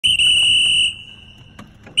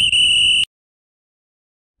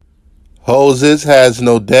Hoses has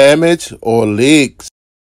no damage or leaks.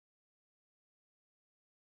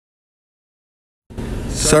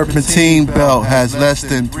 Serpentine belt has less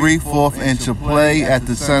than 3/4 inch of play at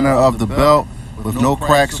the center of the belt with no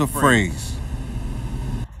cracks or frays.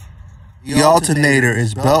 The alternator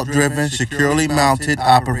is belt-driven, securely mounted,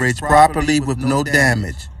 operates properly with no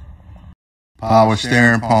damage. Power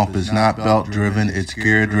steering pump is not belt-driven, it's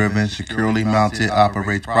gear-driven, securely mounted,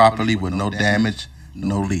 operates properly with no damage,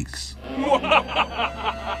 no leaks.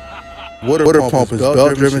 Water pump is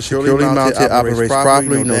belt-driven, securely mounted, operates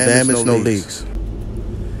properly, no damage, no leaks.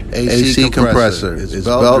 AC compressor is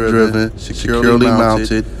belt-driven, securely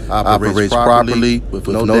mounted, operates properly with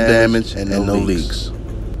no damage and no leaks.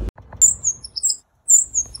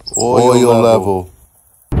 Oil level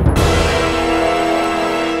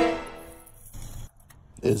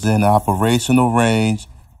is in operational range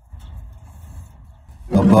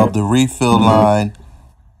above the refill line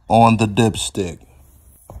on the dipstick.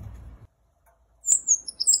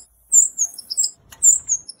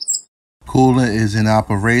 Coolant is in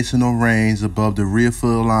operational range above the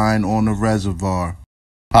refill line on the reservoir.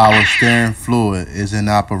 Power steering fluid is in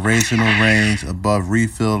operational range above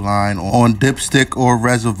refill line on dipstick or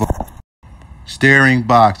reservoir. Steering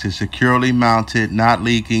box is securely mounted, not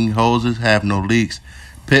leaking. Hoses have no leaks.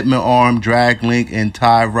 Pitman arm, drag link, and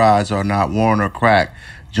tie rods are not worn or cracked.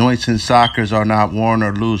 Joints and sockets are not worn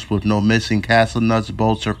or loose with no missing castle nuts,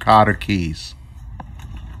 bolts, or cotter keys.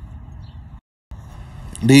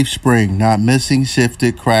 Leaf spring not missing,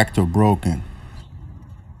 shifted, cracked, or broken.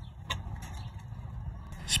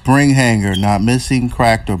 Spring hanger not missing,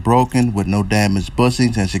 cracked, or broken with no damaged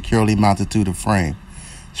bushings and securely mounted to the frame.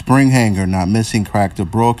 Spring hanger not missing, cracked, or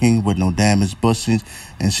broken with no damaged bushings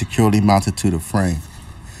and securely mounted to the frame.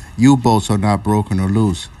 U-bolts are not broken or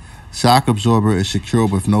loose. Shock absorber is secure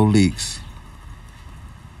with no leaks.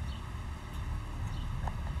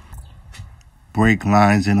 Brake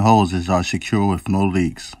lines and hoses are secure with no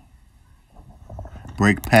leaks.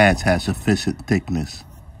 Brake pads have sufficient thickness.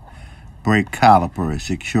 Brake caliper is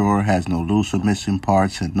secure, has no loose or missing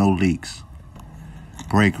parts, and no leaks.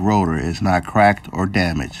 Brake rotor is not cracked or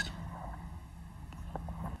damaged.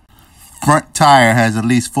 Front tire has at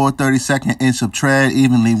least 4/32 inch of tread,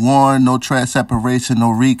 evenly worn, no tread separation,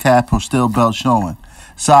 no recap or steel belt showing.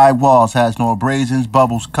 Side walls has no abrasions,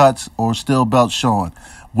 bubbles, cuts, or steel belt showing.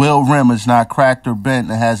 Wheel rim is not cracked or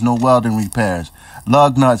bent and has no welding repairs.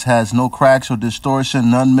 Lug nuts has no cracks or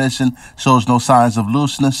distortion, none missing, shows no signs of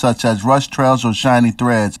looseness such as rust trails or shiny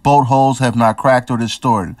threads. Bolt holes have not cracked or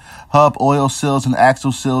distorted. Hub oil seals and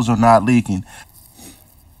axle seals are not leaking.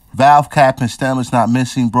 Valve cap and stem is not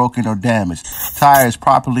missing, broken, or damaged. Tire is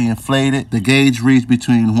properly inflated. The gauge reads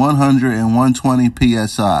between 100 and 120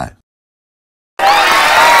 psi.